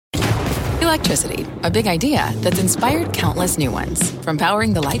Electricity, a big idea that's inspired countless new ones. From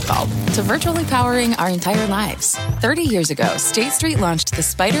powering the light bulb to virtually powering our entire lives. 30 years ago, State Street launched the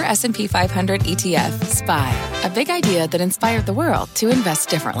Spider S&P 500 ETF, SPY. A big idea that inspired the world to invest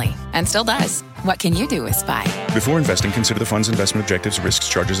differently. And still does. What can you do with SPY? Before investing, consider the fund's investment objectives, risks,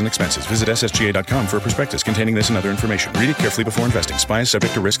 charges, and expenses. Visit ssga.com for a prospectus containing this and other information. Read it carefully before investing. SPY is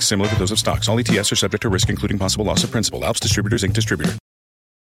subject to risks similar to those of stocks. All ETFs are subject to risk, including possible loss of principal. Alps Distributors, Inc. Distributor.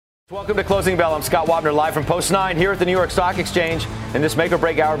 Welcome to Closing Bell. I'm Scott Wapner, live from Post 9 here at the New York Stock Exchange. And this make or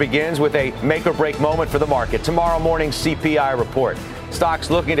break hour begins with a make or break moment for the market. Tomorrow morning's CPI report. Stocks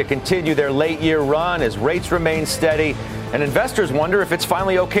looking to continue their late year run as rates remain steady. And investors wonder if it's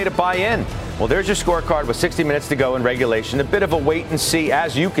finally okay to buy in. Well, there's your scorecard with 60 minutes to go in regulation. A bit of a wait and see,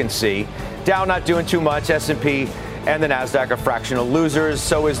 as you can see. Dow not doing too much. S&P and the Nasdaq are fractional losers.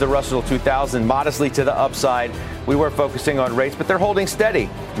 So is the Russell 2000, modestly to the upside. We were focusing on rates, but they're holding steady.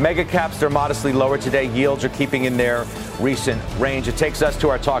 Mega caps, they're modestly lower today. Yields are keeping in their recent range. It takes us to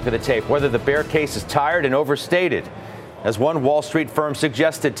our talk of the tape, whether the bear case is tired and overstated, as one Wall Street firm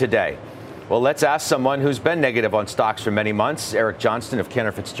suggested today. Well, let's ask someone who's been negative on stocks for many months. Eric Johnston of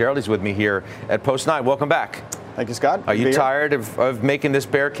Cantor Fitzgerald is with me here at Post 9. Welcome back. Thank you, Scott. Are you tired of making this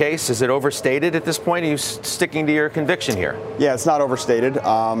bear case? Is it overstated at this point? Are you sticking to your conviction here? Yeah, it's not overstated.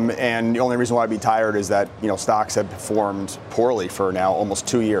 And the only reason why I'd be tired is that, stocks have performed poorly for now almost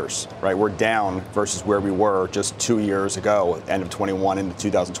 2 years, right? We're down versus where we were just 2 years ago, end of 21 into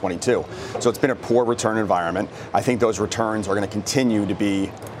 2022. So it's been a poor return environment. I think those returns are going to continue to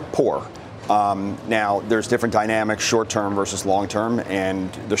be poor. Now, there's different dynamics, short-term versus long-term, and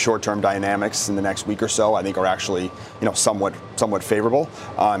the short-term dynamics in the next week or so, I think, are actually, somewhat favorable,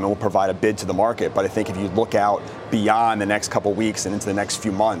 and will provide a bid to the market. But I think if you look out beyond the next couple weeks and into the next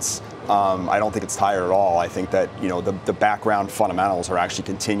few months, I don't think it's tired at all. I think that, the background fundamentals are actually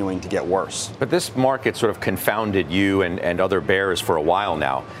continuing to get worse. But this market sort of confounded you and other bears for a while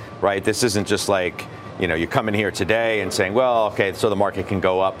now, right? This isn't just like, you come in here today and saying, well, okay, so the market can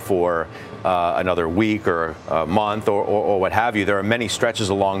go up for another week or a month or what have you. There are many stretches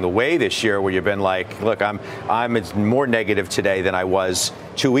along the way this year where you've been like, look, I'm more negative today than I was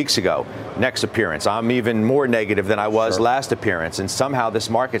 2 weeks ago. Next appearance, I'm even more negative than I was last appearance. And somehow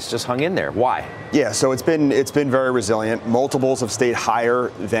this market's just hung in there. Why? Yeah, so it's been very resilient. Multiples have stayed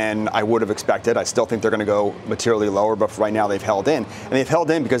higher than I would have expected. I still think they're going to go materially lower, but for right now they've held in. And they've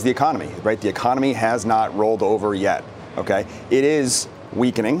held in because the economy, right? The economy has not rolled over yet, okay? It is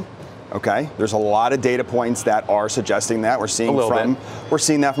weakening. Okay, there's a lot of data points that are suggesting that. We're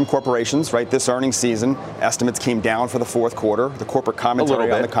seeing that from corporations, right? This earnings season, estimates came down for the fourth quarter. The corporate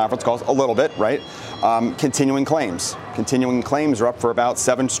commentary on the conference calls a little bit, right? Continuing claims are up for about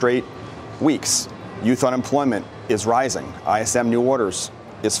 7 straight weeks. Youth unemployment is rising. ISM new orders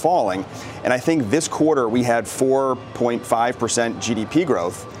is falling. And I think this quarter we had 4.5% GDP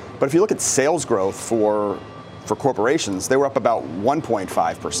growth. But if you look at sales growth for corporations, they were up about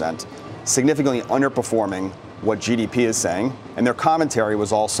 1.5%, significantly underperforming what GDP is saying. And their commentary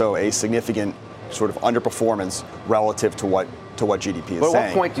was also a significant sort of underperformance relative to what GDP is saying. But at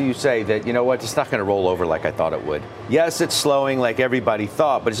what point do you say that, it's not going to roll over like I thought it would? Yes, it's slowing like everybody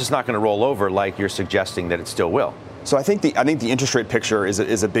thought, but it's just not going to roll over like you're suggesting that it still will. So I think the interest rate picture is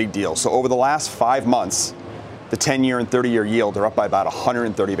a big deal. So over the last 5 months, the 10-year and 30-year yield are up by about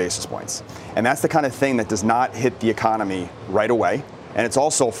 130 basis points. And that's the kind of thing that does not hit the economy right away. And it's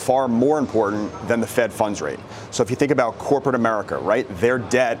also far more important than the Fed funds rate. So if you think about corporate America, right, their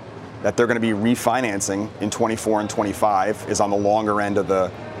debt that they're going to be refinancing in 24 and 25 is on the longer end of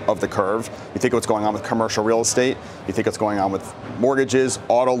the curve. You think what's going on with commercial real estate, you think what's going on with mortgages,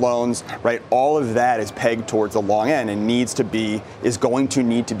 auto loans, right? All of that is pegged towards the long end and is going to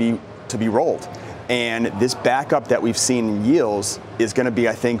need to be rolled. And this backup that we've seen in yields is going to be,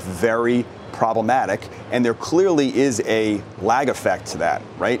 I think, very problematic. And there clearly is a lag effect to that,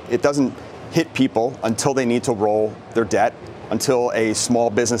 right? It doesn't hit people until they need to roll their debt, until a small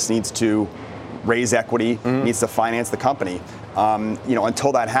business needs to raise equity, needs to finance the company.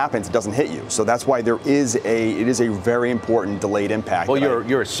 Until that happens, it doesn't hit you. So that's why it is a very important delayed impact. Well,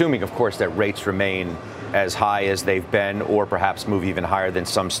 you're assuming, of course, that rates remain as high as they've been, or perhaps move even higher than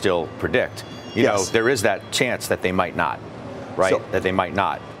some still predict. There is that chance that they might not, right? That they might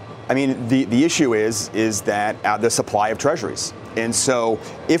not. I mean, the issue is that the supply of treasuries. And so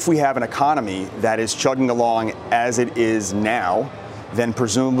if we have an economy that is chugging along as it is now, then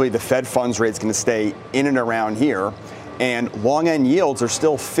presumably the Fed funds rate is going to stay in and around here. And long end yields are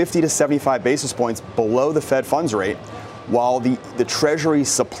still 50 to 75 basis points below the Fed funds rate, while the Treasury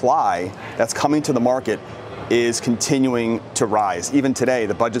supply that's coming to the market is continuing to rise. Even today,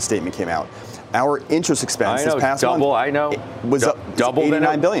 the budget statement came out. Our interest expense this past month was up double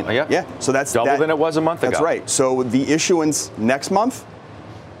 $89 billion. Yeah. So that's double than it was a month ago. That's right. So the issuance next month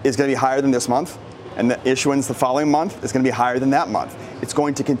is going to be higher than this month, and the issuance the following month is going to be higher than that month. It's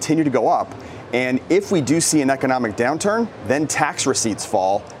going to continue to go up. And if we do see an economic downturn, then tax receipts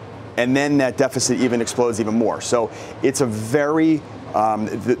fall, and then that deficit even explodes even more. So it's a very,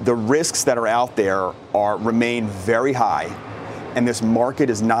 the risks that are out there remain very high, and this market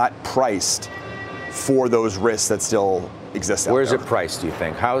is not priced for those risks that still exist out there. Where is it priced, do you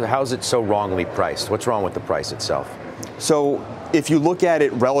think? How is it so wrongly priced? What's wrong with the price itself? So if you look at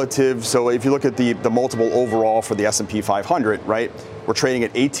it relative, so if you look at the multiple overall for the S&P 500, right, we're trading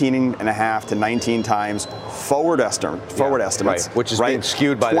at 18.5 to 19 times forward estimates. Right, which is being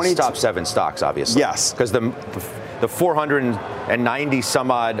skewed by the top 7 stocks, obviously. Yes. Because the 490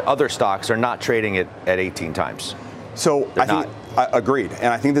 some odd other stocks are not trading at 18 times. So agreed.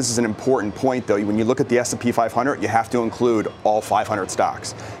 And I think this is an important point, though. When you look at the S&P 500, you have to include all 500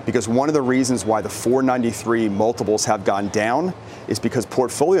 stocks. Because one of the reasons why the 493 multiples have gone down is because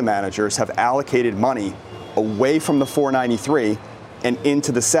portfolio managers have allocated money away from the 493 and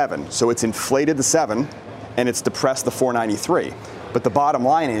into the 7. So it's inflated the 7 and it's depressed the 493. But the bottom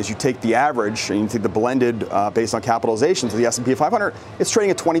line is you take the average and you take the blended based on capitalizations of the S&P 500, it's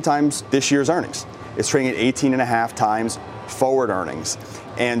trading at 20 times this year's earnings. It's trading at 18.5 times forward earnings.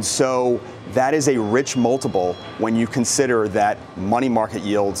 And so that is a rich multiple when you consider that money market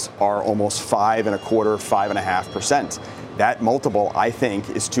yields are almost 5.25%, 5.5%. That multiple, I think,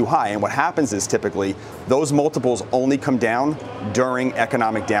 is too high. And what happens is typically those multiples only come down during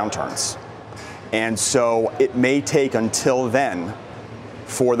economic downturns. And so it may take until then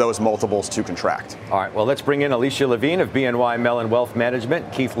for those multiples to contract. All right, well, let's bring in Alicia Levine of BNY Mellon Wealth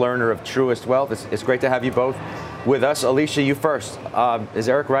Management, Keith Lerner of Truist Wealth. It's great to have you both with us. Alicia, you first. Is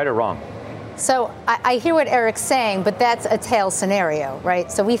Eric right or wrong? So I hear what Eric's saying, but that's a tail scenario, right?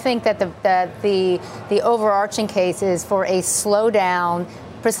 So we think that the overarching case is for a slowdown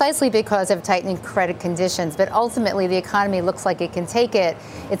precisely because of tightening credit conditions. But ultimately, the economy looks like it can take it.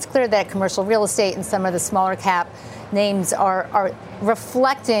 It's clear that commercial real estate and some of the smaller cap names are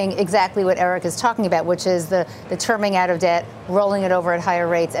reflecting exactly what Eric is talking about, which is the terming out of debt, rolling it over at higher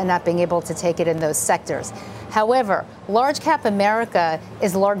rates, and not being able to take it in those sectors. However, large cap America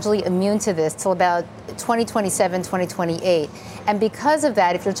is largely immune to this till about 2027, 2028. And because of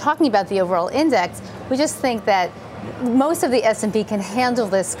that, if you're talking about the overall index, we just think that most of the S&P can handle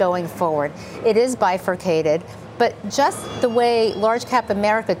this going forward. It is bifurcated, but just the way large cap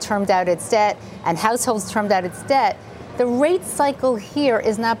America termed out its debt and households termed out its debt, the rate cycle here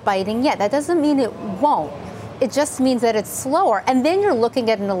is not biting yet. That doesn't mean it won't. It just means that it's slower. And then you're looking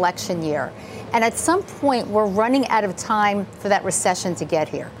at an election year. And at some point, we're running out of time for that recession to get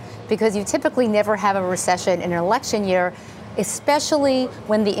here, because you typically never have a recession in an election year, especially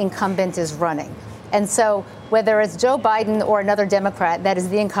when the incumbent is running. And so whether it's Joe Biden or another Democrat that is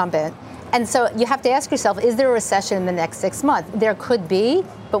the incumbent, and so you have to ask yourself, is there a recession in the next 6 months? There could be,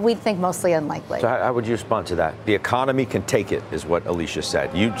 but we think mostly unlikely. So how would you respond to that? The economy can take it, is what Alicia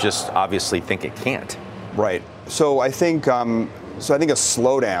said. You just obviously think it can't. Right. So I think a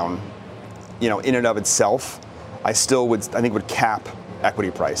slowdown, in and of itself, I think would cap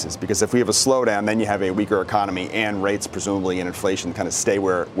equity prices, because if we have a slowdown, then you have a weaker economy and rates presumably and inflation kind of stay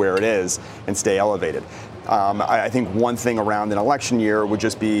where it is and stay elevated. I think one thing around an election year would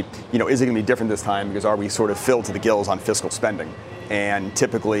just be, is it going to be different this time? Because are we sort of filled to the gills on fiscal spending? And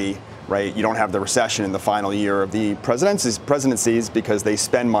typically, right, you don't have the recession in the final year of the presidencies because they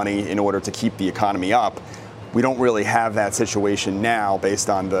spend money in order to keep the economy up. We don't really have that situation now based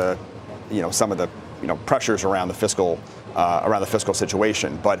on the, some of the, pressures around the fiscal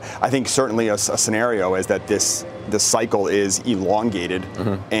situation. But I think certainly a scenario is that this cycle is elongated,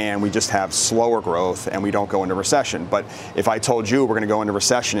 and we just have slower growth and we don't go into recession. But if I told you we're going to go into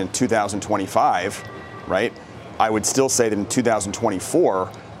recession in 2025, right, I would still say that in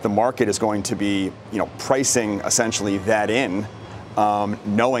 2024, the market is going to be, pricing essentially that in,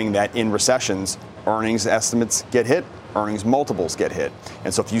 knowing that in recessions, earnings estimates get hit, earnings multiples get hit.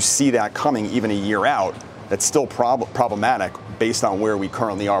 And so if you see that coming even a year out, that's still problematic based on where we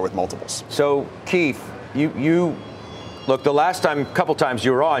currently are with multiples. So, Keith, you look, the last couple times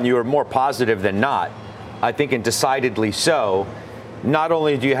you were on, you were more positive than not, I think, and decidedly so. Not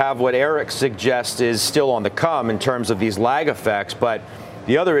only do you have what Eric suggests is still on the come in terms of these lag effects, but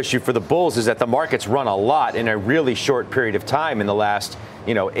the other issue for the bulls is that the market's run a lot in a really short period of time in the last,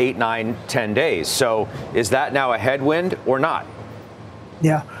 8, 9, 10 days. So is that now a headwind or not?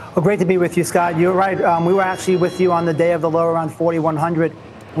 Yeah. Well, great to be with you, Scott. You're right. We were actually with you on the day of the low around 4,100.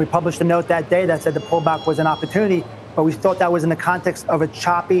 We published a note that day that said the pullback was an opportunity, but we thought that was in the context of a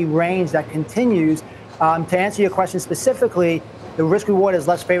choppy range that continues. To answer your question specifically, the risk reward is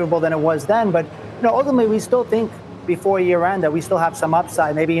less favorable than it was then, but ultimately we still think before year end that we still have some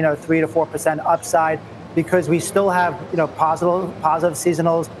upside, maybe 3 to 4% upside, because we still have positive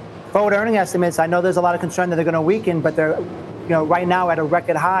seasonals. Forward earning estimates, I know there's a lot of concern that they're going to weaken, but they're right now at a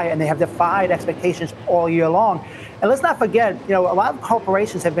record high, and they have defied expectations all year long. And let's not forget, a lot of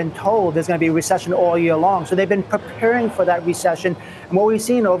corporations have been told there's going to be a recession all year long. So they've been preparing for that recession. And what we've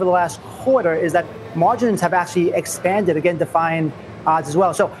seen over the last quarter is that margins have actually expanded, again, defying odds as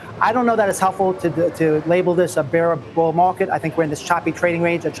well. So I don't know that it's helpful to label this a bear or bull market. I think we're in this choppy trading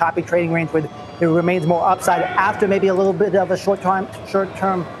range where there remains more upside after maybe a little bit of a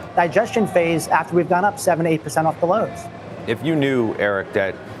short-term digestion phase after we've gone up 7 to 8% off the lows. If you knew, Eric,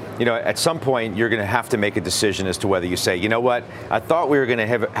 that at some point you're going to have to make a decision as to whether you say, what, I thought we were going to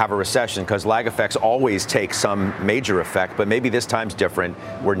have a recession because lag effects always take some major effect, but maybe this time's different.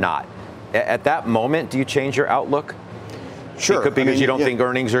 We're not. At that moment, do you change your outlook? Sure. Because you don't think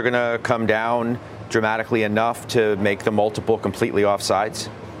earnings are going to come down dramatically enough to make the multiple completely off sides?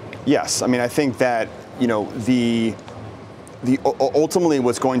 Yes. I think that, the ultimately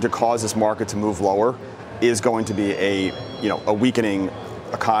what's going to cause this market to move lower is going to be a weakening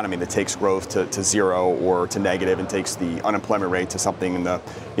economy that takes growth to zero or to negative and takes the unemployment rate to something in the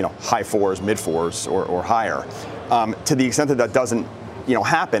high fours, mid fours, or higher. To the extent that that doesn't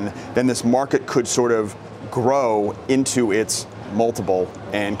happen, then this market could sort of grow into its multiple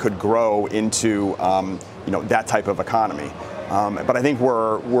and could grow into that type of economy. But I think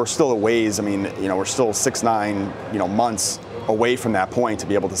we're still a ways. We're still 6-9 months away from that point to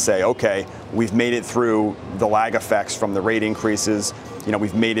be able to say, okay, we've made it through the lag effects from the rate increases.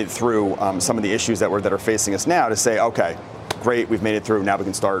 We've made it through some of the issues that are facing us now to say, okay, great, we've made it through. Now we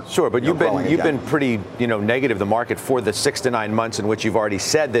can start. Sure, but you've been pretty negative the market for the 6 to 9 months in which you've already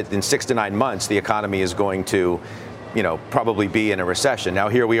said that in 6 to 9 months the economy is going to probably be in a recession. Now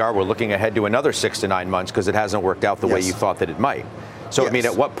here we are, we're looking ahead to another 6 to 9 months because it hasn't worked out the way you thought that it might. So, yes.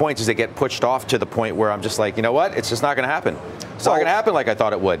 At what point does it get pushed off to the point where I'm just like, what? It's just not going to happen. It's not going to happen like I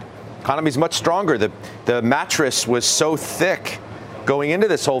thought it would. Economy's much stronger. The mattress was so thick going into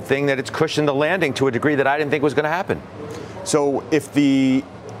this whole thing that it's cushioned the landing to a degree that I didn't think was going to happen. So if the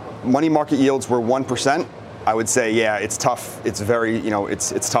money market yields were 1%, I would say, yeah, it's tough. It's very,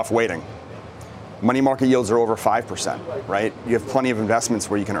 it's tough waiting. Money market yields are over 5%, right? You have plenty of investments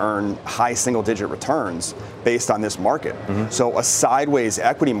where you can earn high single-digit returns based on this market. Mm-hmm. So a sideways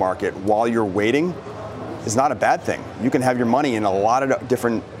equity market while you're waiting is not a bad thing. You can have your money in a lot of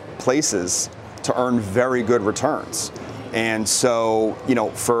different places to earn very good returns. And so, you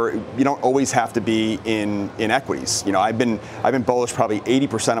don't always have to be in equities. I've been bullish probably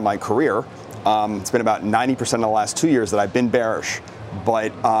 80% of my career. It's been about 90% of the last 2 years that I've been bearish.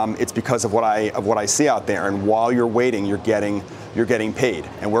 But it's because of what I see out there. And while you're waiting, you're getting paid,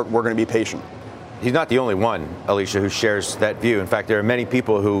 and we're going to be patient. He's not the only one, Alicia, who shares that view. In fact, there are many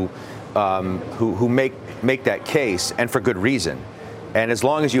people who make that case, and for good reason. And as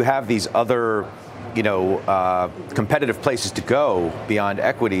long as you have these other competitive places to go beyond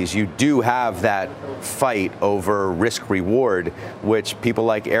equities, you do have that fight over risk reward, which people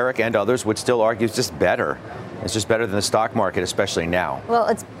like Eric and others would still argue is just better. It's just better than the stock market, especially now.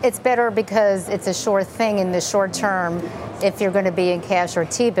 Well, it's better because it's a sure thing in the short term if you're going to be in cash or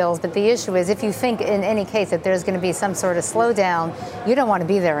T-bills. But the issue is if you think in any case that there's going to be some sort of slowdown, you don't want to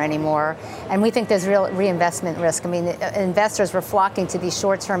be there anymore. And we think there's real reinvestment risk. Investors were flocking to these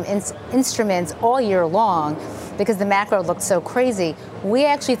short-term instruments all year long because the macro looked so crazy. We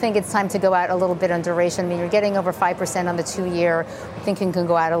actually think it's time to go out a little bit on duration. You're getting over 5% on the 2-year. I think you can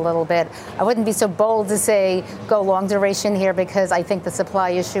go out a little bit. I wouldn't be so bold to say go long duration here because I think the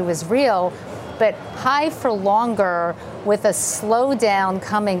supply issue is real. But high for longer with a slowdown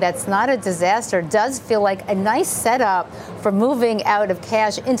coming that's not a disaster does feel like a nice setup for moving out of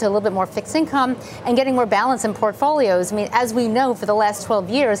cash into a little bit more fixed income and getting more balance in portfolios. As we know, for the last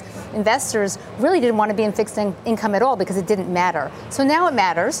 12 years, investors really didn't want to be in fixed income at all because it didn't matter. So now it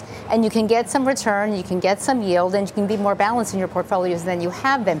matters, and you can get some return, you can get some yield, and you can be more balanced in your portfolios than you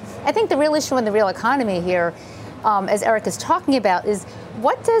have been. I think the real issue in the real economy here, as Eric is talking about, is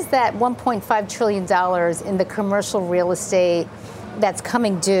what does that $1.5 trillion in the commercial real estate that's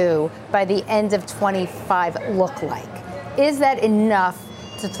coming due by the end of 25 look like? Is that enough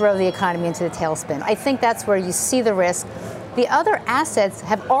to throw the economy into the tailspin? I think that's where you see the risk. The other assets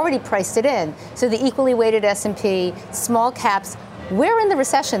have already priced it in. So the equally weighted S&P, small caps, We're in the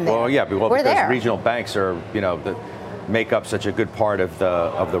recession there. Well, yeah, we're because there. Regional banks are, make up such a good part of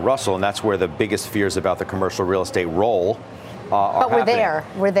the Russell, and that's where the biggest fears about the commercial real estate roll are But we're happening. there.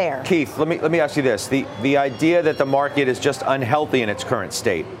 We're there. Keith, let me ask you this: the idea that the market is just unhealthy in its current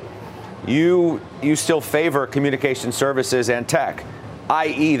state. You still favor communication services and tech,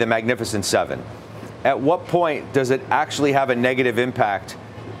 i.e. the Magnificent Seven. At what point does it actually have a negative impact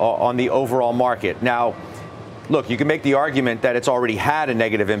on the overall market? Now, look, you can make the argument that it's already had a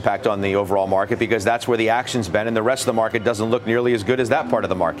negative impact on the overall market because that's where the action's been, and the rest of the market doesn't look nearly as good as that part of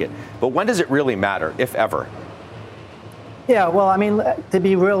the market. But when does it really matter, if ever? Yeah, well, I mean, to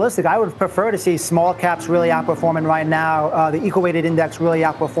be realistic, I would prefer to see small caps really outperforming right now, the equal-weighted index really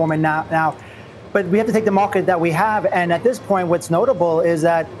outperforming now. But we have to take the market that we have, and at this point, what's notable is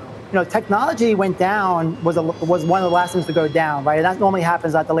that technology went down, was one of the last things to go down, right? And that normally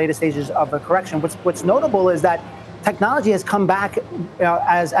happens at the later stages of a correction. What's notable is that technology has come back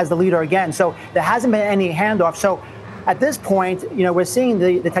as the leader again. So there hasn't been any handoff. So at this point, we're seeing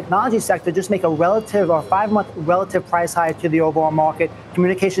the technology sector just make a relative or 5-month relative price high to the overall market.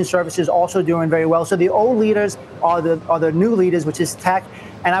 Communication services also doing very well. So the old leaders are the new leaders, which is tech.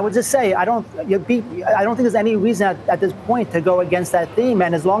 And I would just say, I don't think there's any reason at this point to go against that theme.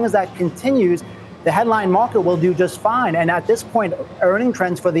 And as long as that continues, the headline market will do just fine. And at this point, earning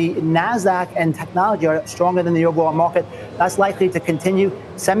trends for the NASDAQ and technology are stronger than the overall market. That's likely to continue.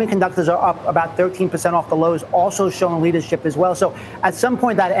 Semiconductors are up about 13% off the lows, also showing leadership as well. So at some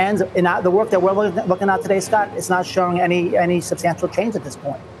point that ends. In the work that we're looking at today, Scott, it's not showing any substantial change at this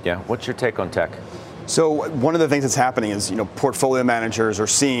point. Yeah. What's your take on tech? So one of the things that's happening is, portfolio managers are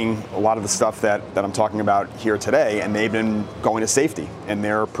seeing a lot of the stuff that I'm talking about here today, and they've been going to safety. And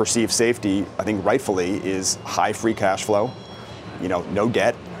their perceived safety, I think rightfully, is high free cash flow, no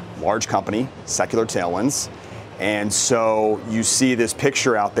debt, large company, secular tailwinds. And so you see this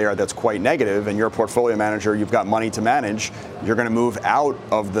picture out there that's quite negative, and you're a portfolio manager, you've got money to manage, you're going to move out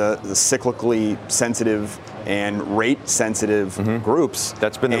of the cyclically sensitive and rate sensitive groups.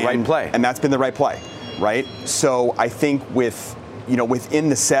 That's been the right play. And that's been the right play, right? So I think within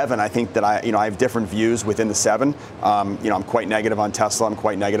the 7, I think that I have different views within the 7. I'm quite negative on Tesla, I'm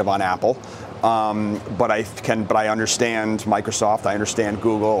quite negative on Apple. But I understand Microsoft, I understand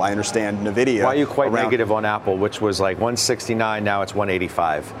Google, I understand Nvidia. Why are you quite negative on Apple, which was like 169, now it's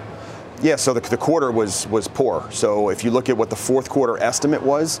 185? Yeah, so the quarter was poor. So if you look at what the fourth quarter estimate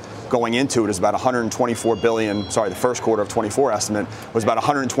was, going into it is about 124 billion. Sorry, the first quarter of 24 estimate was about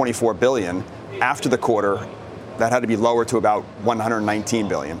 124 billion. After the quarter, that had to be lowered to about 119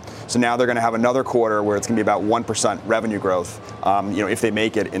 billion. So now they're going to have another quarter where it's going to be about 1% revenue growth, if they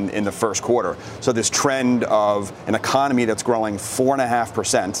make it in the first quarter. So this trend of an economy that's growing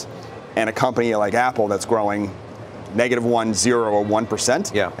 4.5% and a company like Apple that's growing -1, 0, or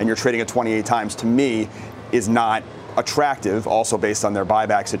 1%, and you're trading at 28 times, to me, is not attractive, also based on their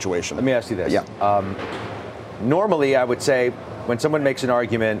buyback situation. Let me ask you this. Yeah. Normally, I would say, when someone makes an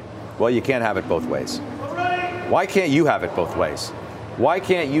argument, well, you can't have it both ways. Why can't you have it both ways? Why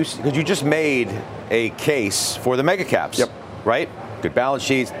can't you? Because you just made a case for the mega caps, right? Good balance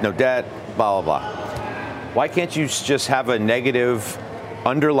sheets, no debt, blah, blah, blah. Why can't you just have a negative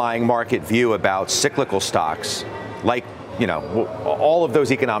underlying market view about cyclical stocks, like, all of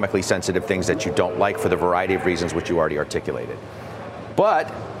those economically sensitive things that you don't like for the variety of reasons which you already articulated? But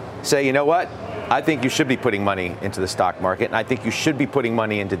say, you know what? I think you should be putting money into the stock market, and I think you should be putting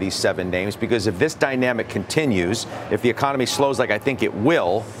money into these 7 names, because if this dynamic continues, if the economy slows like I think it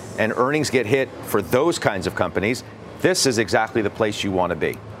will, and earnings get hit for those kinds of companies, this is exactly the place you want to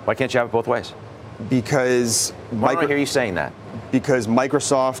be. Why can't you have it both ways? Because why don't I hear you saying that? Because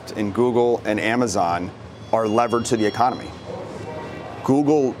Microsoft and Google and Amazon are levered to the economy.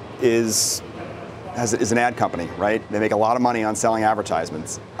 Google is an ad company, right? They make a lot of money on selling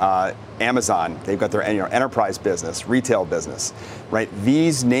advertisements. Amazon, they've got their enterprise business, retail business, right?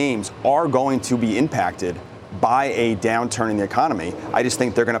 These names are going to be impacted by a downturn in the economy. I just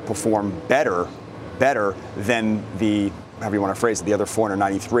think they're going to perform better than the, however you want to phrase it, the other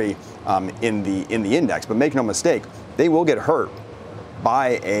 493 in the index. But make no mistake, they will get hurt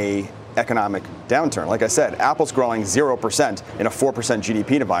by a economic downturn. Like I said, Apple's growing 0% in a 4%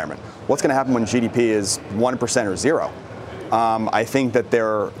 GDP environment. What's going to happen when GDP is 1% or 0? I think that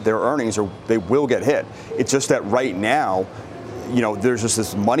their earnings they will get hit. It's just that right now, there's just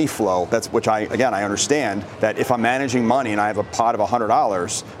this money flow. Which I understand that if I'm managing money and I have a pot of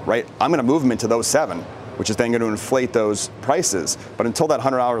 $100, right, I'm going to move them into those 7, which is then going to inflate those prices. But until that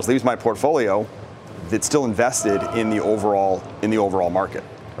 $100 leaves my portfolio, it's still invested in the overall market.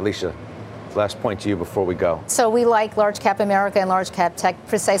 Alicia, last point to you before we go. So we like large cap America and large cap tech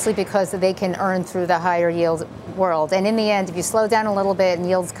precisely because they can earn through the higher yield world. And in the end, if you slow down a little bit and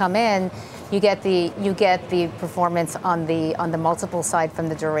yields come in, you get the performance on the multiple side from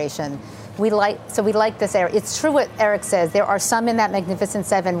the duration. We like this area. It's true what Eric says. There are some in that Magnificent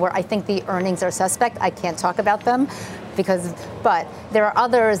Seven where I think the earnings are suspect. I can't talk about them but there are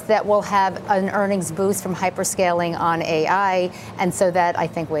others that will have an earnings boost from hyperscaling on AI, and so that I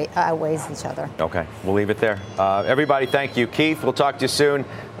think weighs each other. Okay, we'll leave it there. Everybody, thank you. Keith, we'll talk to you soon.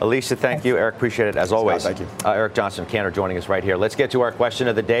 Alicia, thank you. Eric, appreciate it as always. Scott, thank you. Eric Johnson, Cantor, joining us right here. Let's get to our question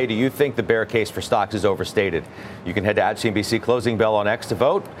of the day. Do you think the bear case for stocks is overstated? You can head to @CNBC Closing Bell on X to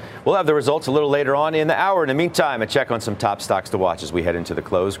vote. We'll have the results a little later on in the hour. In the meantime, a check on some top stocks to watch as we head into the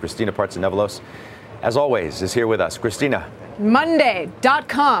close. Christina Partsenevelos, as always, is here with us. Christina.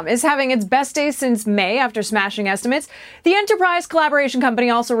 Monday.com is having its best day since May after smashing estimates. The enterprise collaboration company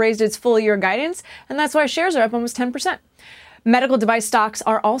also raised its full year guidance, and that's why shares are up almost 10%. Medical device stocks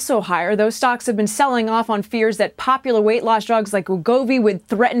are also higher. Those stocks have been selling off on fears that popular weight loss drugs like Wegovy would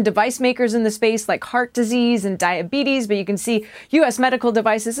threaten device makers in the space like heart disease and diabetes. But you can see U.S. medical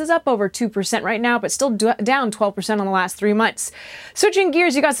devices is up over 2% right now, but still down 12% on the last 3 months. Switching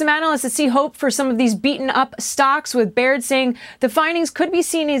gears, you got some analysts that see hope for some of these beaten up stocks, with Baird saying the findings could be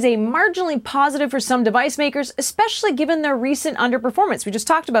seen as a marginally positive for some device makers, especially given their recent underperformance. We just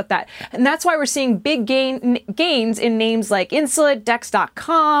talked about that. And that's why we're seeing big gains in names like Insulet,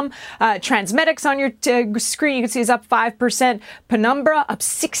 Dex.com, Transmedics on your screen, you can see is up 5%. Penumbra up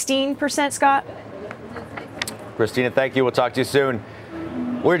 16%, Scott. Christina, thank you. We'll talk to you soon.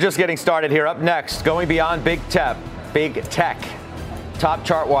 We're just getting started here. Up next, going beyond big tech. Top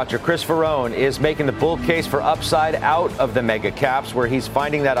chart watcher Chris Ferrone is making the bull case for upside out of the mega caps, where he's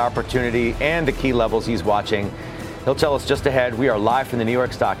finding that opportunity and the key levels he's watching. He'll tell us just ahead. We are live from the New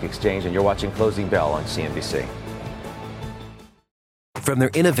York Stock Exchange, and you're watching Closing Bell on CNBC. From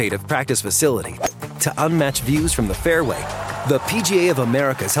their innovative practice facility to unmatched views from the fairway, the PGA of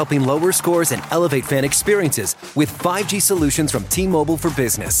America is helping lower scores and elevate fan experiences with 5G solutions from T-Mobile for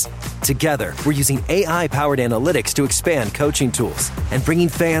Business. Together, we're using AI-powered analytics to expand coaching tools and bringing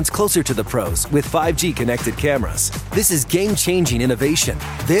fans closer to the pros with 5G connected cameras. This is game-changing innovation.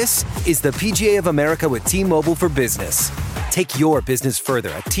 This is the PGA of America with T-Mobile for Business. Take your business further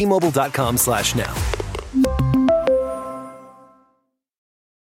at T-Mobile.com/now.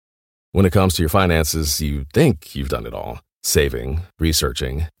 When it comes to your finances, you think you've done it all. Saving,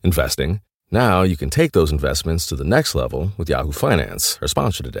 researching, investing. Now you can take those investments to the next level with Yahoo Finance, our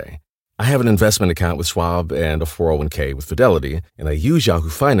sponsor today. I have an investment account with Schwab and a 401k with Fidelity, and I use Yahoo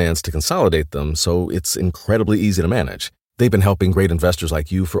Finance to consolidate them so it's incredibly easy to manage. They've been helping great investors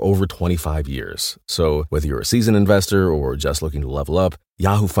like you for over 25 years. So whether you're a seasoned investor or just looking to level up,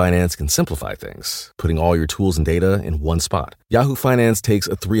 Yahoo Finance can simplify things, putting all your tools and data in one spot. Yahoo Finance takes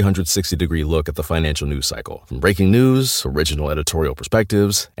a 360-degree look at the financial news cycle. From breaking news, original editorial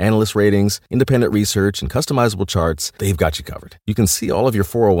perspectives, analyst ratings, independent research, and customizable charts, they've got you covered. You can see all of your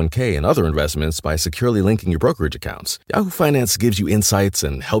 401k and other investments by securely linking your brokerage accounts. Yahoo Finance gives you insights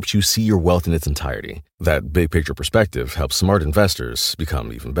and helps you see your wealth in its entirety. That big picture perspective helps smart investors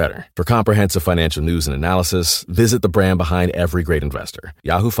become even better. For comprehensive financial news and analysis, visit the brand behind every great investor.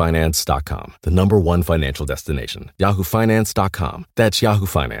 YahooFinance.com, the #1 financial destination. YahooFinance.com. That's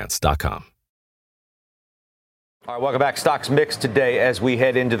YahooFinance.com. All right, welcome back. Stocks mixed today as we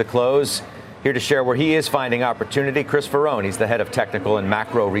head into the close. Here to share where he is finding opportunity, Chris Ferrone. He's the head of technical and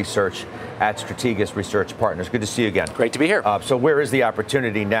macro research at Strategas Research Partners. Good to see you again. Great to be here. So where is the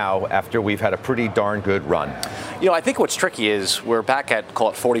opportunity now after we've had a pretty darn good run? You know, I think what's tricky is we're back at, call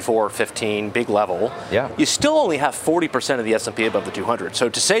it 44.15, big level. Yeah. You still only have 40% of the S&P above the 200. So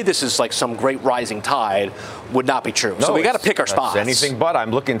to say this is like some great rising tide would not be true. No, so we got to pick our spots. Anything but. I'm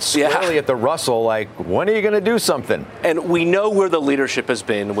looking squarely at the Russell like, when are you going to do something? And we know where the leadership has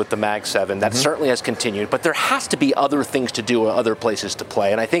been with the Mag 7. That certainly has continued. But there has to be other things to do or other places to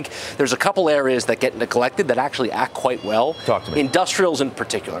play. And I think there's a couple areas that get neglected that actually act quite well. Talk to me. Industrials in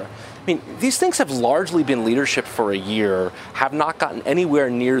particular. I mean, these things have largely been leadership for a year, have not gotten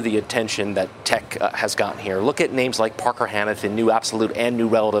anywhere near the attention that tech has gotten here. Look at names like Parker Hannifin, new absolute and new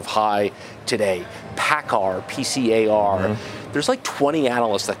relative high today. PACCAR, PCAR. There's like 20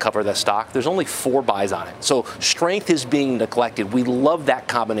 analysts that cover that stock. There's only 4 buys on it. So strength is being neglected. We love that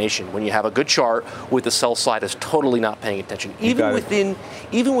combination when you have a good chart with the sell side is totally not paying attention. Even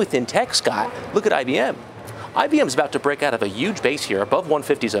within tech, Scott, look at IBM. IBM is about to break out of a huge base here. Above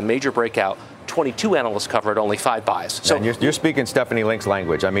 150 is a major breakout. 22 analysts cover it, only 5 buys. So and you're speaking Stephanie Link's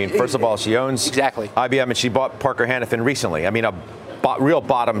language. I mean, first of all, she owns exactly IBM, and she bought Parker Hannifin recently. I mean, a real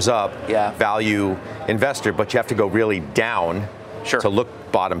bottoms-up value investor, but you have to go really down to look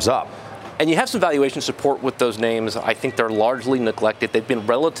bottoms-up. And you have some valuation support with those names. I think they're largely neglected. They've been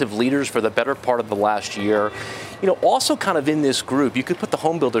relative leaders for the better part of the last year. Also kind of in this group, you could put the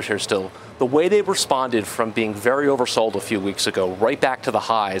home builders here still. The way they've responded from being very oversold a few weeks ago right back to the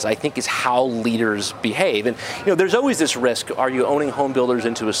highs, I think is how leaders behave. And, there's always this risk. Are you owning home builders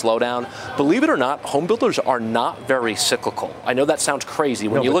into a slowdown? Believe it or not, home builders are not very cyclical. I know that sounds crazy.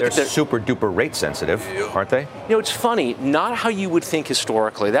 When you look at their super duper rate sensitive, aren't they? It's funny, not how you would think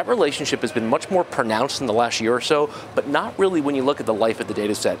historically. That relationship has been much more pronounced in the last year or so, but not really when you look at the life of the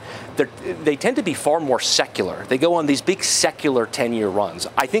data set. They tend to be far more secular. They go on these big secular 10-year runs.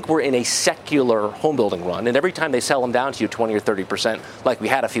 I think we're in a secular home building run, and every time they sell them down to you 20 or 30%, like we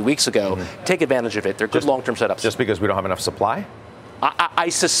had a few weeks ago, take advantage of it. They're good long-term setups. Just because we don't have enough supply? I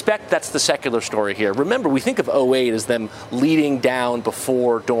suspect that's the secular story here. Remember, we think of 08 as them leading down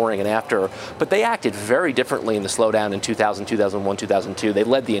before, during, and after, but they acted very differently in the slowdown in 2000, 2001, 2002. They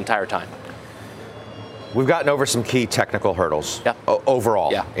led the entire time. We've gotten over some key technical hurdles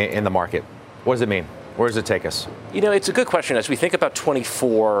overall in the market. What does it mean? Where does it take us? It's a good question. As we think about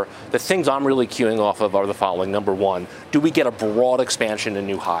 24, the things I'm really queuing off of are the following. Number one, do we get a broad expansion to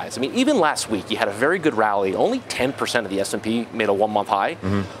new highs? Even last week, you had a very good rally. Only 10% of the S&P made a one-month high.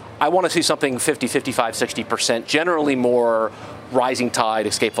 I want to see something 50, 55, 60%, generally more rising tide,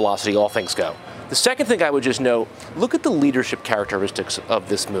 escape velocity, all things go. The second thing I would just note, look at the leadership characteristics of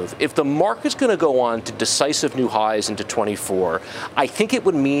this move. If the market's going to go on to decisive new highs into 24, I think it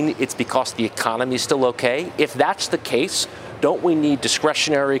would mean it's because the economy is still okay. If that's the case, don't we need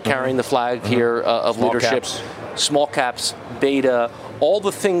discretionary carrying the flag here of leadership? Small caps, beta, all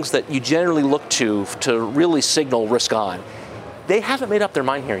the things that you generally look to really signal risk on. They haven't made up their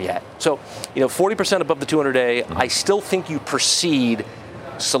mind here yet. So, 40% above the 200-day, I still think you proceed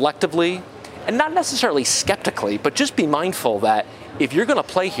selectively, and not necessarily skeptically, but just be mindful that if you're going to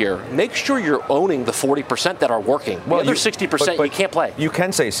play here, make sure you're owning the 40% that are working. The other 60% you can't play. You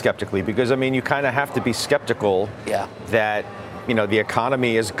can say skeptically because, you kind of have to be skeptical that, the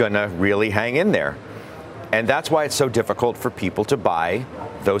economy is going to really hang in there. And that's why it's so difficult for people to buy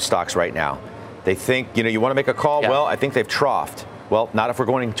those stocks right now. They think, you want to make a call? Well, I think they've troughed. Well, not if we're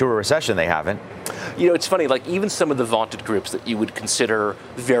going into a recession, they haven't. It's funny, like even some of the vaunted groups that you would consider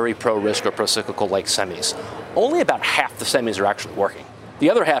very pro-risk or pro-cyclical like semis, only about half the semis are actually working. The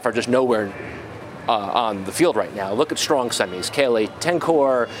other half are just nowhere on the field right now. Look at strong semis, KLA,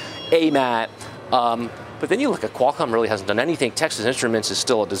 Tencor, AMAT. But then you look at Qualcomm really hasn't done anything. Texas Instruments is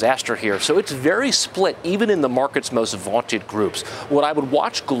still a disaster here. So it's very split, even in the market's most vaunted groups. What I would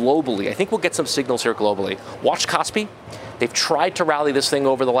watch globally, I think we'll get some signals here globally. Watch Kospi. They've tried to rally this thing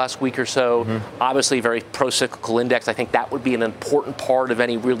over the last week or so. Obviously, very pro-cyclical index. I think that would be an important part of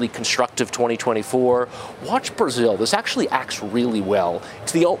any really constructive 2024. Watch Brazil. This actually acts really well.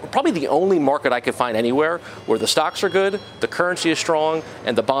 It's probably the only market I could find anywhere where the stocks are good, the currency is strong,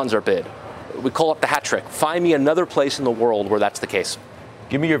 and the bonds are bid. We call it the hat trick. Find me another place in the world where that's the case.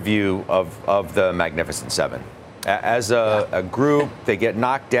 Give me your view of the Magnificent Seven. As a group, they get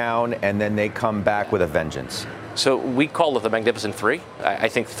knocked down, and then they come back with a vengeance. So we call it the Magnificent Three. I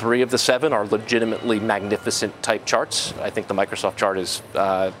think 3 of the 7 are legitimately magnificent type charts. I think the Microsoft chart is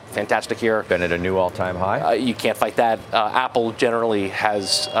fantastic here. Been at a new all-time high. You can't fight that. Apple generally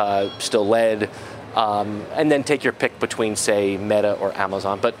has still led. And then take your pick between, say, Meta or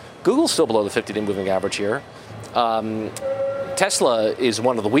Amazon. But Google's still below the 50-day moving average here. Tesla is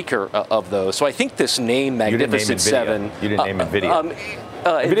one of the weaker of those. So I think this name, Magnificent Seven. You didn't name NVIDIA.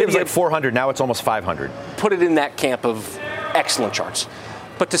 NVIDIA was like 400. Now it's almost 500. Put it in that camp of excellent charts.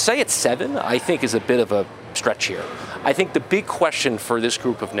 But to say it's 7, I think is a bit of a stretch here. I think the big question for this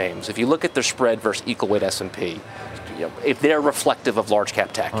group of names, if you look at their spread versus equal weight S&P, if they're reflective of large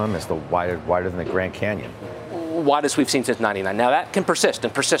cap tech. Oh, it's the wider than the Grand Canyon. Widest we've seen since 99. Now that can persist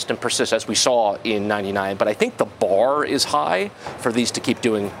and persist and persist as we saw in 99, but I think the bar is high for these to keep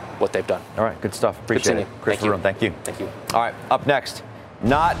doing what they've done. All right, good stuff. Appreciate it. Chris Verone, thank you. Thank you. All right, up next,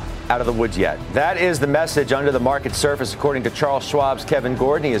 not out of the woods yet. That is the message under the market surface, according to Charles Schwab's Kevin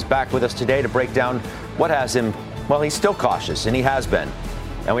Gordon. He is back with us today to break down what has him, well, he's still cautious, and he has been.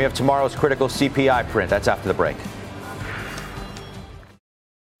 And we have tomorrow's critical CPI print. That's after the break.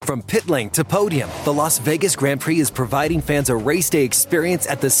 From pit lane to podium, the Las Vegas Grand Prix is providing fans a race day experience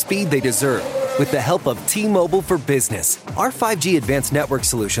at the speed they deserve. With the help of T-Mobile for Business, our 5G advanced network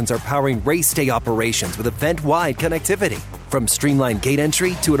solutions are powering race day operations with event-wide connectivity. From streamlined gate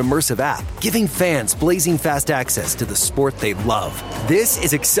entry to an immersive app, giving fans blazing fast access to the sport they love. This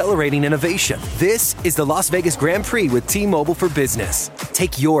is accelerating innovation. This is the Las Vegas Grand Prix with T-Mobile for Business.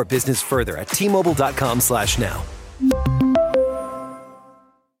 Take your business further at T-Mobile.com/now.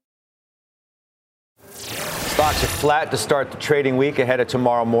 Stocks are flat to start the trading week ahead of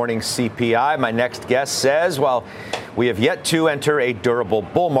tomorrow morning's CPI. My next guest says, well, we have yet to enter a durable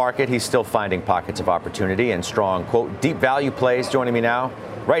bull market. He's still finding pockets of opportunity and strong, quote, deep value plays. Joining me now,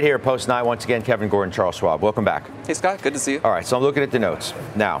 right here, Post 9, once again, Kevin Gordon, Charles Schwab. Welcome back. Hey, Scott. Good to see you. All right, so I'm looking at the notes.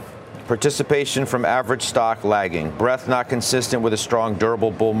 Now, participation from average stock lagging. Breadth not consistent with a strong,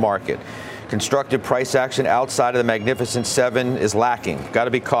 durable bull market. Constructive price action outside of the Magnificent Seven is lacking. Got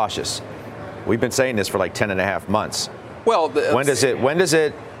to be cautious. We've been saying this for like 10 and a half months. Well, when does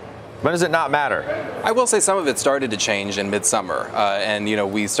it not matter? I will say some of it started to change in midsummer. And,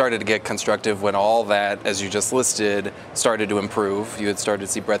 we started to get constructive when all that, as you just listed, started to improve. You had started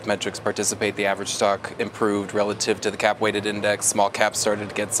to see breadth metrics participate. The average stock improved relative to the cap-weighted index. Small caps started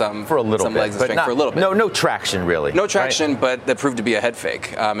to get some legs of strength for a little bit. No traction, really. No traction, right? But that proved to be a head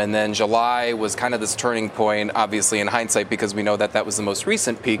fake. And then July was kind of this turning point, obviously, in hindsight, because we know that was the most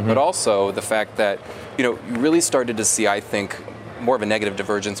recent peak, but also the fact that, you really started to see, I think, more of a negative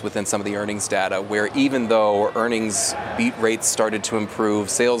divergence within some of the earnings data, where even though earnings beat rates started to improve,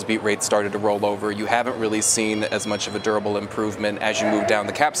 sales beat rates started to roll over, you haven't really seen as much of a durable improvement as you move down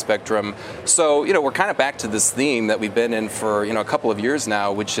the cap spectrum. So, we're kind of back to this theme that we've been in for, a couple of years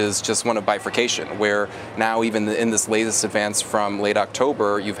now, which is just one of bifurcation, where now even in this latest advance from late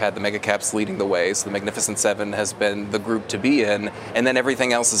October, you've had the mega caps leading the way. So the Magnificent Seven has been the group to be in, and then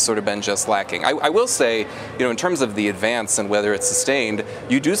everything else has sort of been just lacking. I will say, in terms of the advance and whether it's sustained,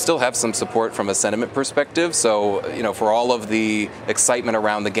 you do still have some support from a sentiment perspective. So, for all of the excitement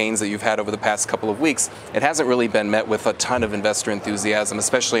around the gains that you've had over the past couple of weeks, it hasn't really been met with a ton of investor enthusiasm,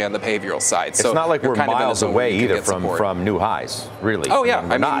 especially on the behavioral side. It's not like we're miles away either from new highs, really. Oh,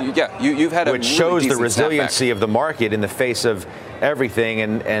 yeah. You've had which shows the resiliency of the market in the face of everything.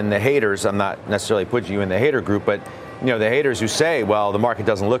 And the haters, I'm not necessarily putting you in the hater group, but the haters who say, well, the market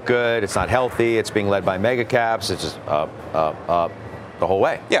doesn't look good, it's not healthy, it's being led by mega caps, it's just up the whole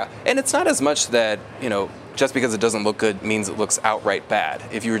way. Yeah, and it's not as much that, just because it doesn't look good means it looks outright bad.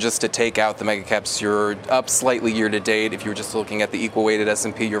 If you were just to take out the mega caps, you're up slightly year to date. If you were just looking at the equal weighted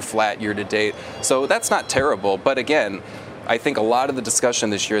S&P, you're flat year to date. So that's not terrible, but again, I think a lot of the discussion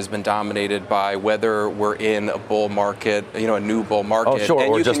this year has been dominated by whether we're in a bull market, a new bull market. Oh, sure,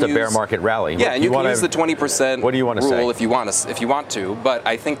 or just a bear market rally. Yeah, and you can use the 20% what do you want to rule say? if you want to. But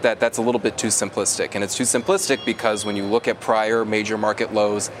I think that's a little bit too simplistic. And it's too simplistic because when you look at prior major market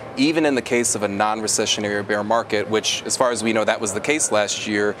lows, even in the case of a non-recessionary bear market, which as far as we know that was the case last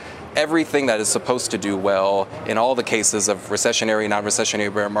year, everything that is supposed to do well in all the cases of recessionary,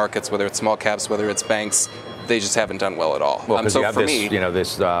 non-recessionary bear markets, whether it's small caps, whether it's banks, they just haven't done well at all. Well, because you have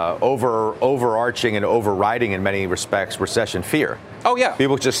this overarching and overriding in many respects recession fear. Oh, yeah.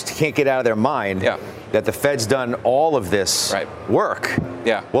 People just can't get out of their mind that the Fed's done all of this work.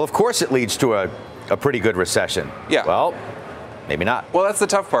 Yeah. Well, of course it leads to a pretty good recession. Yeah. Well, maybe not. Well, that's the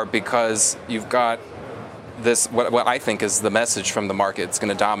tough part because you've got this, what I think is the message from the market, it's going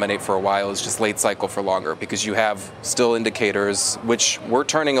to dominate for a while, is just late cycle for longer because you have still indicators, which we're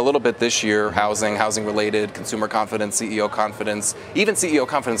turning a little bit this year, housing related, consumer confidence, CEO confidence, even CEO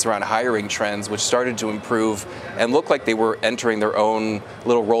confidence around hiring trends, which started to improve and look like they were entering their own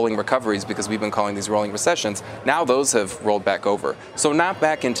little rolling recoveries because we've been calling these rolling recessions. Now those have rolled back over. So not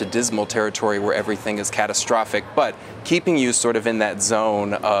back into dismal territory where everything is catastrophic, but keeping you sort of in that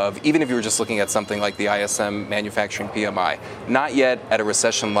zone of, even if you were just looking at something like the ISM manufacturing PMI, not yet at a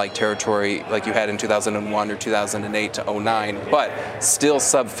recession-like territory like you had in 2001 or 2008 to 09, but still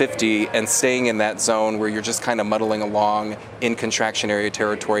sub 50 and staying in that zone where you're just kind of muddling along in contractionary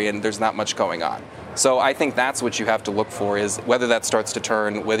territory and there's not much going on. So I think that's what you have to look for, is whether that starts to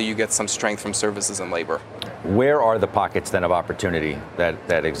turn, whether you get some strength from services and labor. Where are the pockets then of opportunity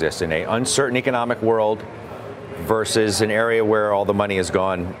that exist in an uncertain economic world versus an area where all the money is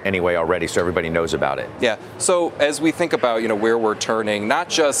gone anyway already, so everybody knows about it? Yeah. So as we think about, where we're turning, not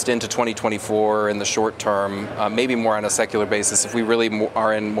just into 2024 in the short term, maybe more on a secular basis, if we really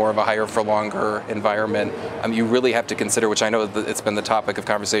are in more of a higher for longer environment, you really have to consider, which I know that it's been the topic of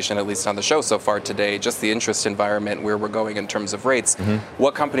conversation, at least on the show so far today, just the interest environment, where we're going in terms of rates.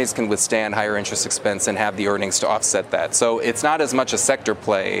 What companies can withstand higher interest expense and have the earnings to offset that? So it's not as much a sector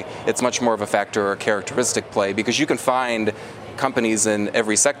play, it's much more of a factor or characteristic play, because you can find companies in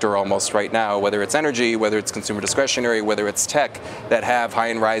every sector almost right now, whether it's energy, whether it's consumer discretionary, whether it's tech, that have high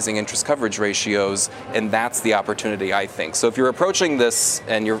and rising interest coverage ratios, and that's the opportunity, I think. So if you're approaching this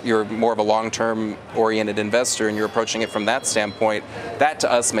and you're more of a long-term oriented investor and you're approaching it from that standpoint, that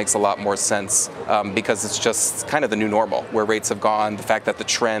to us makes a lot more sense because it's just kind of the new normal where rates have gone, the fact that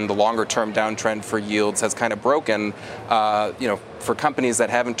the longer-term downtrend for yields has kind of broken. For companies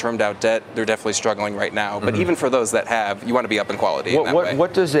that haven't termed out debt, they're definitely struggling right now. But even for those that have, you want to be up in quality in that way.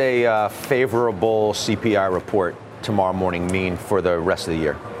 What does a favorable CPI report tomorrow morning mean for the rest of the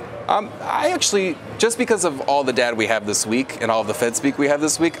year? I actually, just because of all the data we have this week and all of the Fed speak we have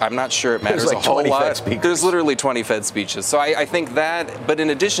this week, I'm not sure it matters a whole lot. There's literally 20 Fed speeches. So I think that, but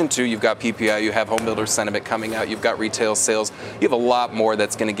in addition to, you've got PPI, you have home builder sentiment coming out, you've got retail sales, you have a lot more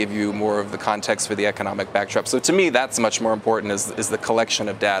that's going to give you more of the context for the economic backdrop. So to me, that's much more important is the collection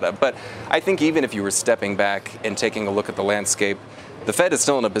of data. But I think even if you were stepping back and taking a look at the landscape, the Fed is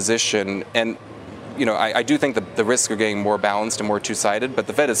still in a position, and I do think the risks are getting more balanced and more two-sided, but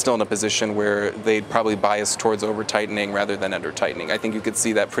the Fed is still in a position where they'd probably bias towards over-tightening rather than under-tightening. I think you could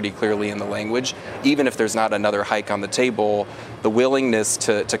see that pretty clearly in the language. Even if there's not another hike on the table, the willingness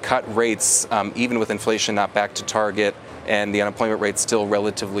to cut rates, even with inflation not back to target, and the unemployment rate still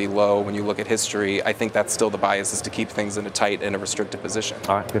relatively low when you look at history, I think that's still the bias, is to keep things in a tight and a restricted position.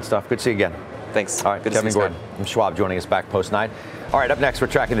 All right, good stuff. Good to see you again. Thanks. All right, good Kevin Gordon from Schwab joining us back post-9. All right, up next, we're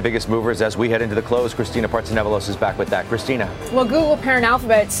tracking the biggest movers as we head into the close. Christina Partsenevelos is back with that. Christina. Well, Google parent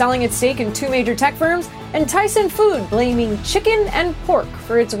Alphabet selling its stake in two major tech firms, and Tyson Food blaming chicken and pork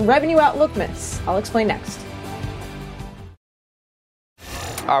for its revenue outlook miss. I'll explain next.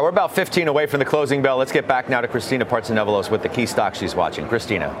 All right, we're about 15 away from the closing bell. Let's get back now to Christina Partsenevelos with the key stocks she's watching.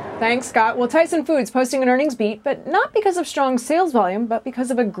 Christina. Thanks, Scott. Well, Tyson Foods posting an earnings beat, but not because of strong sales volume, but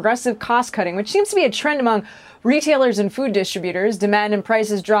because of aggressive cost cutting, which seems to be a trend among retailers and food distributors. Demand and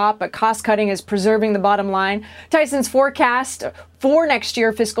prices drop, but cost cutting is preserving the bottom line. Tyson's forecast for next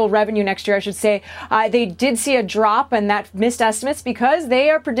year, fiscal revenue next year, I should say, they did see a drop, and that missed estimates because they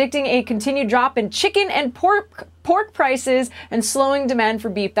are predicting a continued drop in chicken and pork prices and slowing demand for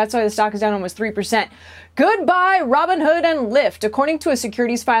beef. That's why the stock is down almost 3%. Goodbye, Robinhood and Lyft. According to a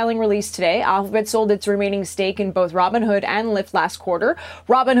securities filing released today, Alphabet sold its remaining stake in both Robinhood and Lyft last quarter.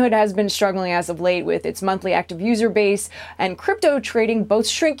 Robinhood has been struggling as of late with its monthly active user base and crypto trading both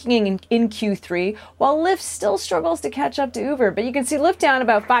shrinking in Q3, while Lyft still struggles to catch up to Uber. But you can see Lyft down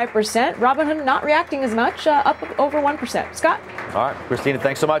about 5%. Robinhood not reacting as much, up over 1%. Scott? All right, Christina,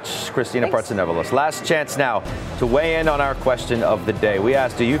 thanks so much. Christina Partsenevelos. Last chance now to weigh in on our question of the day. We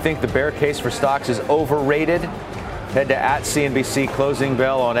asked, do you think the bear case for stocks is overrated? Head to @CNBC Closing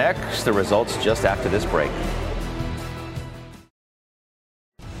Bell on X. The results just after this break.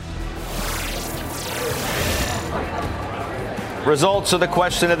 Results of the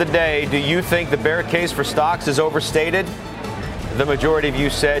question of the day. Do you think the bear case for stocks is overstated? The majority of you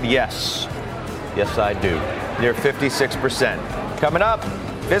said yes. Yes, I do. Near 56%. Coming up,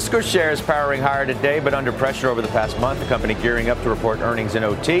 Fisker shares powering higher today, but under pressure over the past month. The company gearing up to report earnings in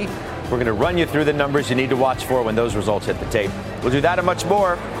OT. We're going to run you through the numbers you need to watch for when those results hit the tape. We'll do that and much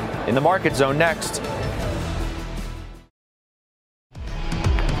more in the Market Zone next.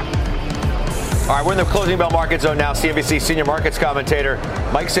 All right, we're in the Closing Bell Market Zone now. CNBC senior markets commentator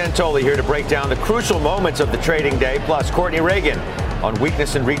Mike Santoli here to break down the crucial moments of the trading day, plus Courtney Reagan on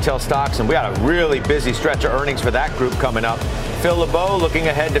weakness in retail stocks. And we got a really busy stretch of earnings for that group coming up. Phil LeBeau looking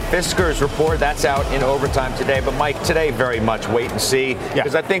ahead to Fisker's report. That's out in overtime today. But, Mike, today very much wait and see,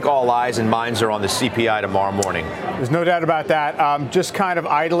 because I think all eyes and minds are on the CPI tomorrow morning. There's no doubt about that. Just kind of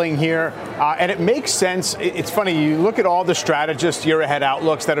idling here. And it makes sense. It's funny. You look at all the strategists year-ahead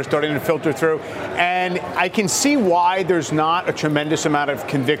outlooks that are starting to filter through, and I can see why there's not a tremendous amount of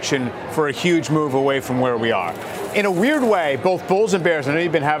conviction for a huge move away from where we are. In a weird way, both bulls and bears, I know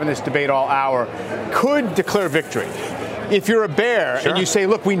you've been having this debate all hour, could declare victory. If you're a bear and you say,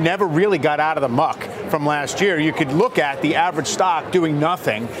 look, we never really got out of the muck from last year, you could look at the average stock doing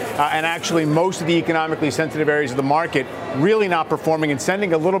nothing and actually most of the economically sensitive areas of the market really not performing and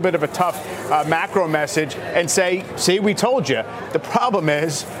sending a little bit of a tough macro message and say, see, we told you. The problem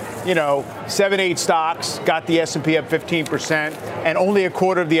is, 7-8 stocks got the S&P up 15% and only a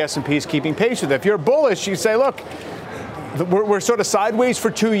quarter of the S&P is keeping pace with it. If you're bullish, you say, look, we're sort of sideways for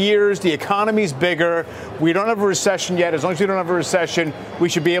 2 years. The economy's bigger. We don't have a recession yet. As long as we don't have a recession, we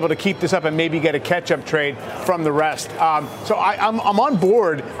should be able to keep this up and maybe get a catch-up trade from the rest. So I'm on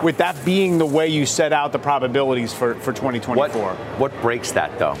board with that being the way you set out the probabilities for 2024. What breaks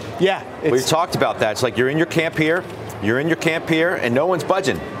that, though? Yeah. We've talked about that. It's like you're in your camp here, and no one's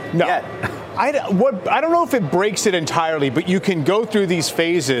budging yet. I don't know if it breaks it entirely, but you can go through these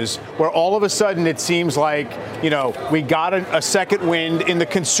phases where all of a sudden it seems like, we got a second wind in the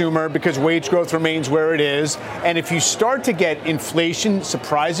consumer because wage growth remains where it is. And if you start to get inflation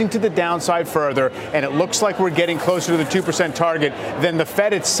surprising to the downside further, and it looks like we're getting closer to the 2% target than the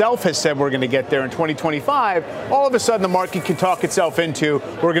Fed itself has said we're going to get there in 2025, all of a sudden the market can talk itself into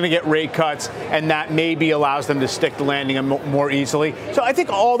we're going to get rate cuts, and that maybe allows them to stick the landing more easily. So I think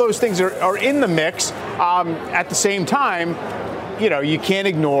all those things are in the mix. At the same time, you can't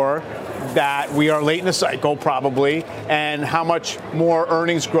ignore that we are late in the cycle probably, and how much more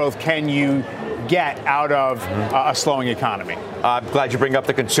earnings growth can you get out of a slowing economy? I'm glad you bring up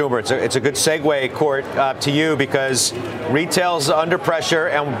the consumer. It's a good segue, Court, to you, because retail's under pressure,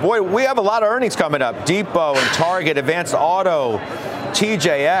 and boy, we have a lot of earnings coming up. Depot and Target, Advanced Auto,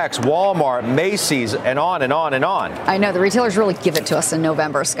 TJX, Walmart, Macy's, and on and on and on. I know the retailers really give it to us in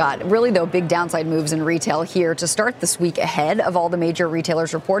November, Scott. Really, though, big downside moves in retail here to start this week ahead of all the major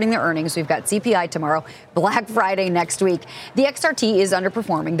retailers reporting their earnings. We've got CPI tomorrow, Black Friday next week. The XRT is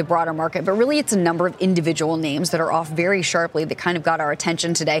underperforming the broader market, but really it's a number of individual names that are off very sharply that kind of got our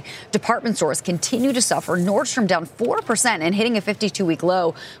attention today. Department stores continue to suffer. Nordstrom down 4% and hitting a 52-week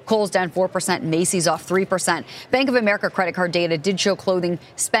low. Kohl's down 4%. Macy's off 3%. Bank of America credit card data did show clothing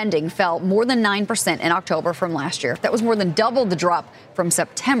spending fell more than 9% in October from last year. That was more than double the drop from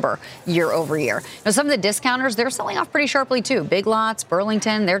September year over year. Now, some of the discounters, they're selling off pretty sharply, too. Big Lots,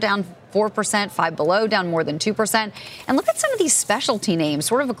 Burlington, they're down 4%, Five Below down more than 2%. And look at some of these specialty names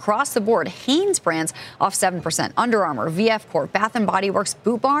sort of across the board. Hanes brands off 7%. Under Armour, VF Corp, Bath & Body Works,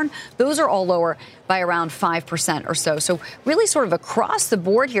 Boot Barn, those are all lower by around 5% or so. So really sort of across the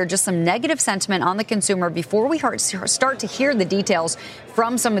board here, just some negative sentiment on the consumer before we start to hear the details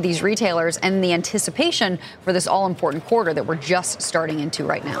from some of these retailers and the anticipation for this all-important quarter that we're just starting into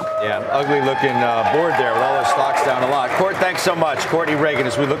right now. Yeah, ugly looking board there with all those stocks down a lot. Court, thanks so much. Courtney Reagan,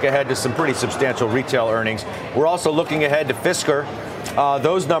 as we look ahead to some pretty substantial retail earnings. We're also looking ahead to Fisker.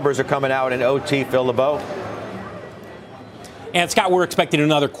 Those numbers are coming out in OT. Phil LeBeau. And, Scott, we're expecting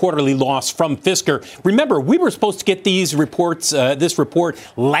another quarterly loss from Fisker. Remember, we were supposed to get these reports, this report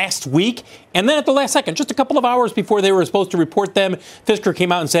last week. And then at the last second, just a couple of hours before they were supposed to report them, Fisker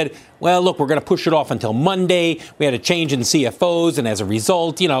came out and said, well, look, we're going to push it off until Monday. We had a change in CFOs. And as a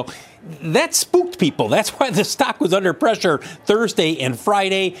result, that spooked people. That's why the stock was under pressure Thursday and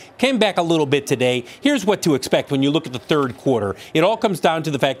Friday. Came back a little bit today. Here's what to expect when you look at the third quarter. It all comes down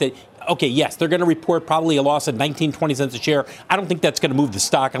to the fact that, okay, yes, they're going to report probably a loss of 19-20 cents a share. I don't think that's going to move the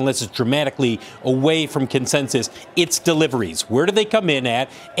stock unless it's dramatically away from consensus. It's deliveries. Where do they come in at?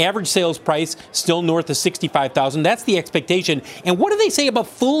 Average sales price still north of $65,000. That's the expectation. And what do they say about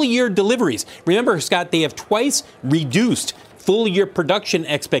full-year deliveries? Remember, Scott, they have twice reduced full-year production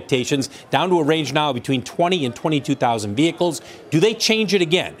expectations down to a range now between 20 and 22,000 vehicles. Do they change it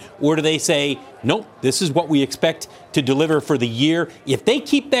again? Or do they say, nope, this is what we expect to deliver for the year? If they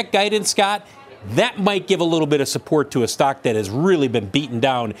keep that guidance, Scott, that might give a little bit of support to a stock that has really been beaten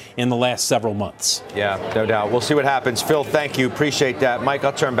down in the last several months. Yeah, no doubt. We'll see what happens. Phil, thank you. Appreciate that. Mike,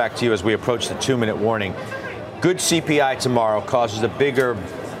 I'll turn back to you as we approach the 2-minute warning. Good CPI tomorrow causes a bigger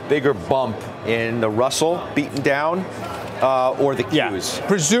bump in the Russell beaten down. Or the Qs. Yeah.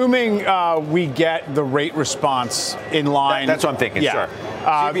 Presuming we get the rate response in line. That's what I'm thinking, yeah. Sure.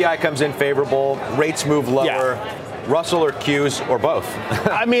 CPI comes in favorable, rates move lower. Yeah. Russell or Qs or both?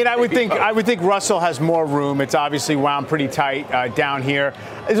 I mean, I would think Russell has more room. It's obviously wound pretty tight down here.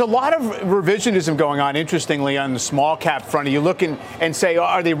 There's a lot of revisionism going on, interestingly, on the small cap front. You look and say,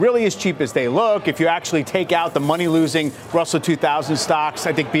 are they really as cheap as they look? If you actually take out the money-losing Russell 2000 stocks,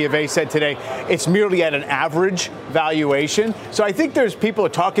 I think BofA said today, it's merely at an average valuation. So I think there's people are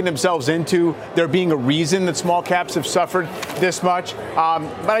talking themselves into there being a reason that small caps have suffered this much.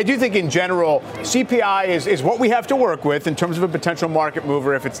 But I do think in general, CPI is what we have to work with in terms of a potential market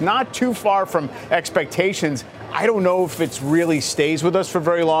mover. If it's not too far from expectations, I don't know if it really stays with us for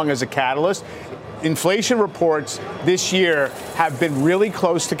very long as a catalyst. Inflation reports this year have been really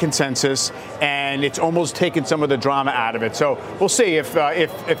close to consensus, and it's almost taken some of the drama out of it. So we'll see if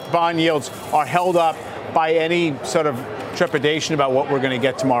bond yields are held up by any sort of trepidation about what we're going to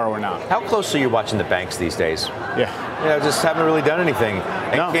get tomorrow or not. How close are you watching the banks these days? Yeah. Just haven't really done anything.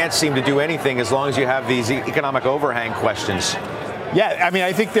 And can't seem to do anything as long as you have these economic overhang questions. Yeah, I mean,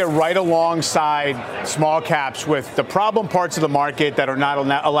 I think they're right alongside small caps with the problem parts of the market that are not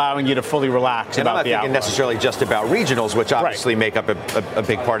allowing you to fully relax and about the outlook. I'm not thinking necessarily just about regionals, which obviously make up a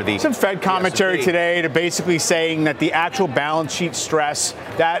big part of the. Some Fed commentary today to basically saying that the actual balance sheet stress,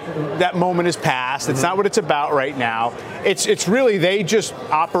 that moment is past. It's not what it's about right now. It's really they just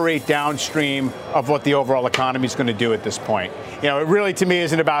operate downstream of what the overall economy is going to do at this point. You know, it really to me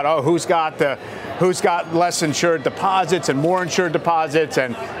isn't about who's got less insured deposits and more insured deposits,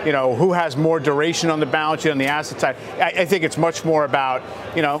 and who has more duration on the balance sheet on the asset side. I think it's much more about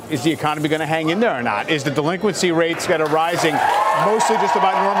is the economy going to hang in there or not? Is the delinquency rates that are rising mostly just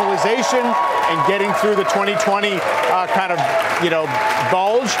about normalization and getting through the 2020 kind of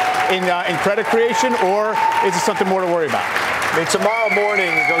bulge in credit creation, or is it something more to worry about? I mean, tomorrow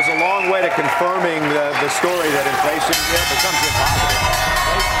morning goes a long way to confirming the story that inflation becomes impossible.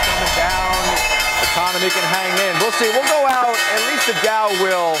 Inflation coming down, economy can hang in. We'll see. We'll go out. At least the Dow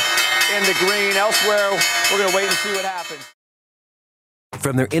will in the green. Elsewhere, we're going to wait and see what happens.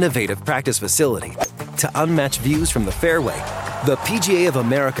 From their innovative practice facility to unmatched views from the fairway, the PGA of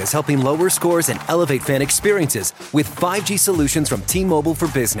America is helping lower scores and elevate fan experiences with 5G solutions from T-Mobile for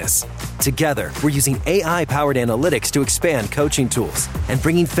Business. Together, we're using AI-powered analytics to expand coaching tools and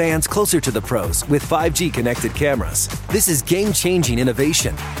bringing fans closer to the pros with 5G connected cameras. This is game-changing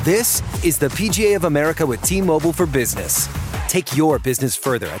innovation. This is the PGA of America with T-Mobile for Business. Take your business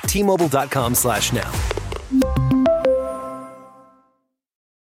further at T-Mobile.com/now.